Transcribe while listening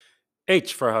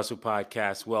H for Hustle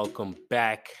podcast. Welcome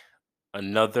back.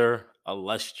 Another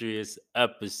illustrious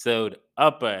episode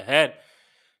up ahead.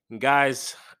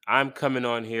 Guys, I'm coming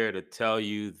on here to tell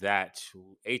you that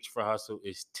H for Hustle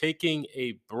is taking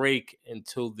a break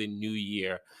until the new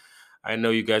year. I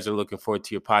know you guys are looking forward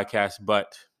to your podcast,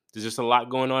 but there's just a lot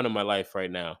going on in my life right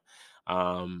now.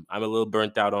 I'm a little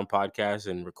burnt out on podcasts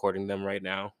and recording them right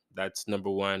now. That's number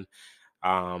one.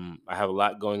 I have a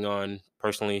lot going on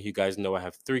personally. You guys know I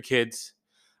have three kids.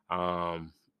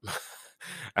 um,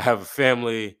 I have a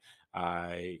family.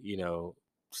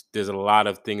 There's a lot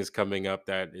of things coming up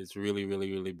that is really,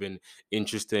 really, really been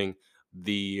interesting.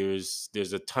 There's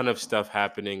a ton of stuff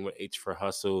happening with H for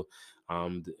Hustle.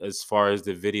 As far as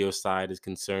the video side is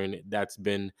concerned, that's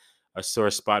been a sore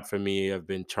spot for me. I've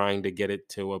been trying to get it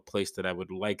to a place that I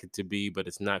would like it to be, but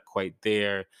it's not quite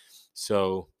there.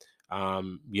 So,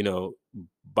 um, you know,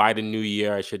 by the new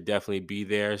year, I should definitely be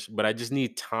there. But I just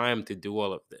need time to do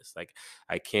all of this. Like,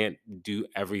 I can't do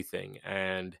everything,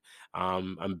 and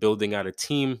I'm building out a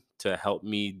team to help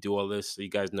me do all this. So you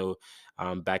guys know,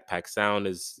 Backpack Sound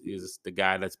is the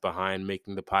guy that's behind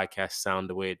making the podcast sound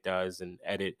the way it does and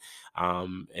edit,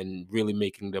 and really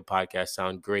making the podcast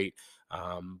sound great.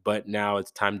 But now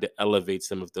it's time to elevate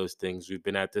some of those things. We've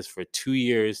been at this for 2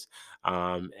 years,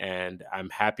 and I'm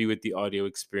happy with the audio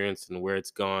experience and where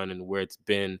it's gone and where it's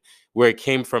been, where it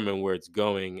came from and where it's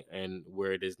going and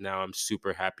where it is now. I'm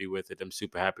super happy with it. I'm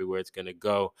super happy where it's going to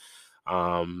go.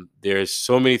 There's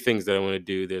so many things that I want to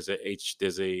do. There's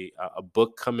a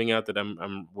book coming out that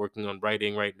I'm working on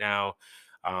writing right now.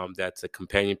 That's a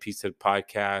companion piece to the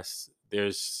podcast.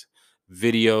 There's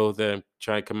video that I'm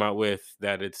trying to come out with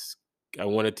that it's I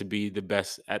want it to be the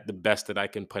best that I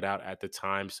can put out at the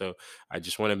time. So I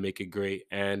just want to make it great.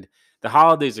 And the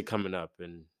holidays are coming up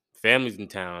and families in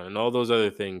town and all those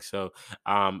other things. So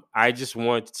I just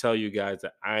want to tell you guys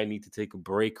that I need to take a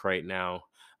break right now,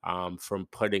 from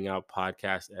putting out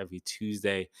podcasts every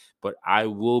Tuesday, but I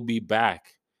will be back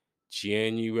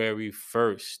January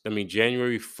 1st. I mean,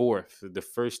 January 4th, the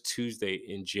first Tuesday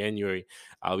in January.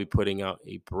 I'll be putting out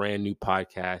a brand new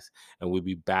podcast, and we'll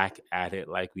be back at it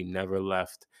like we never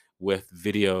left, with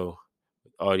video,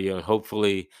 audio, and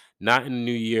hopefully not in the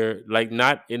new year, like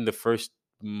not in the first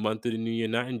month of the new year,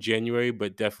 not in January,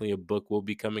 but definitely a book will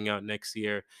be coming out next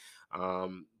year.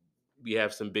 Um, we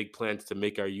have some big plans to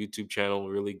make our YouTube channel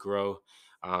really grow,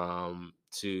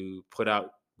 to put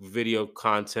out video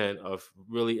content of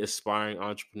really aspiring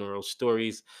entrepreneurial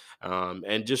stories,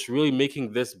 and just really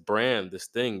making this brand, this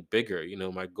thing bigger.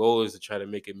 My goal is to try to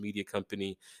make a media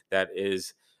company that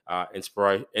is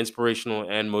inspirational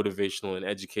and motivational and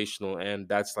educational. And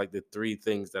that's like the three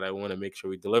things that I want to make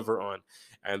sure we deliver on.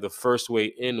 And the first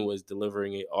way in was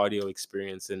delivering a audio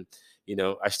experience. And,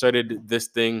 I started this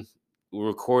thing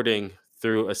recording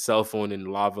through a cell phone and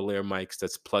lavalier mics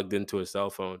that's plugged into a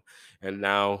cell phone. And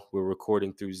now we're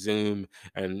recording through Zoom,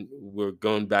 and we're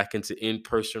going back into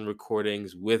in-person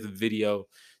recordings with video.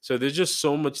 So there's just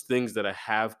so much things that I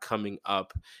have coming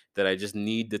up that I just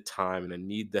need the time and I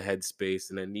need the headspace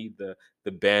and I need the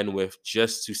bandwidth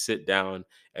just to sit down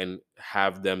and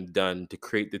have them done, to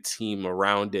create the team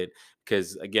around it.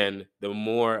 Because again, the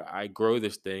more I grow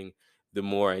this thing, the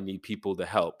more I need people to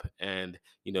help. And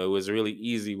it was really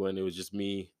easy when it was just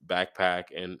me, backpack,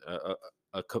 and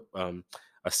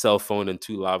a cell phone and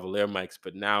two lavalier mics.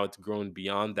 But now it's grown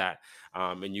beyond that,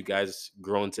 and you guys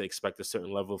grown to expect a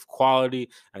certain level of quality,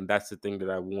 and that's the thing that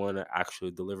I want to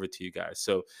actually deliver to you guys.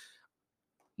 So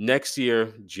next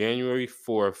year, January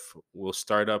 4th, we'll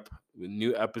start up with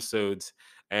new episodes.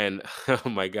 And oh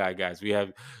my God, guys, we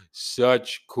have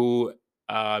such cool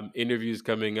interviews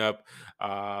coming up.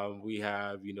 We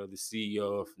have, the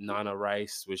CEO of Nana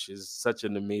Rice, which is such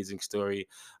an amazing story.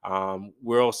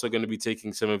 We're also going to be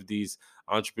taking some of these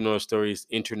entrepreneur stories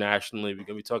internationally. We're going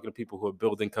to be talking to people who are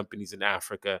building companies in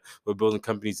Africa, who are building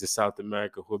companies in South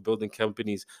America, who are building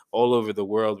companies all over the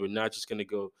world. We're not just going to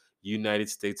go United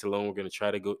States alone. We're going to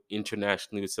try to go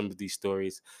internationally with some of these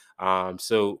stories.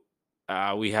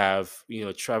 We have,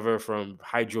 Trevor from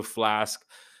Hydro Flask.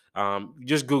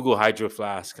 Just Google Hydro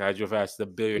Flask. Hydro Flask is a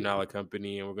 $1 billion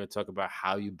company, and we're going to talk about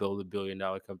how you build a $1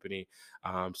 billion company.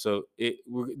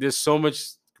 There's so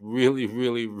much really,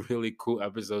 really, really cool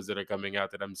episodes that are coming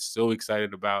out that I'm so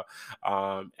excited about.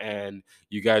 And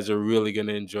you guys are really going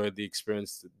to enjoy the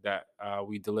experience that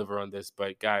we deliver on this.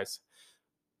 But guys,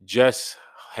 just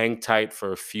hang tight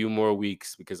for a few more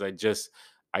weeks, because I just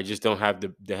don't have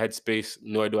the headspace,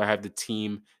 nor do I have the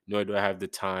team, nor do I have the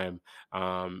time.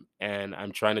 And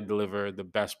I'm trying to deliver the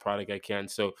best product I can.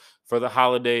 So for the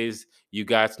holidays, you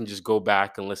guys can just go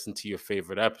back and listen to your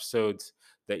favorite episodes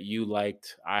that you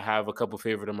liked. I have a couple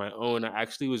favorite of my own. I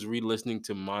actually was re-listening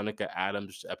to Monica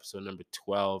Adams episode number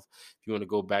 12. If you want to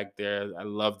go back there, I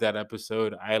love that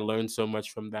episode. I learned so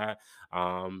much from that.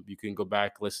 You can go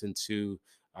back, listen to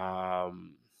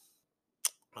um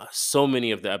so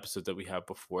many of the episodes that we have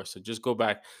before. So just go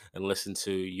back and listen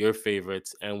to your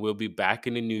favorites, and we'll be back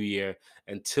in the new year.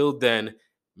 Until then,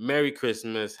 Merry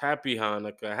Christmas, Happy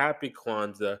Hanukkah, Happy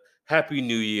Kwanzaa, Happy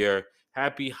New Year,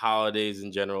 Happy Holidays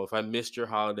in general. If I missed your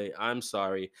holiday, I'm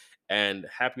sorry. And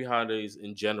happy holidays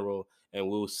in general. And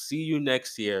we'll see you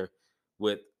next year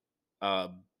with a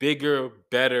bigger,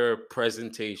 better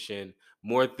presentation,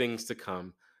 more things to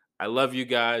come. I love you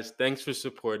guys. Thanks for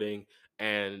supporting.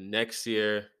 And next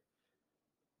year,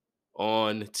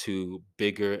 on to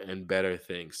bigger and better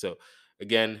things. So,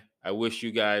 again, I wish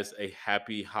you guys a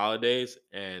happy holidays,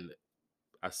 and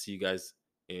I'll see you guys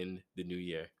in the new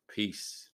year. Peace.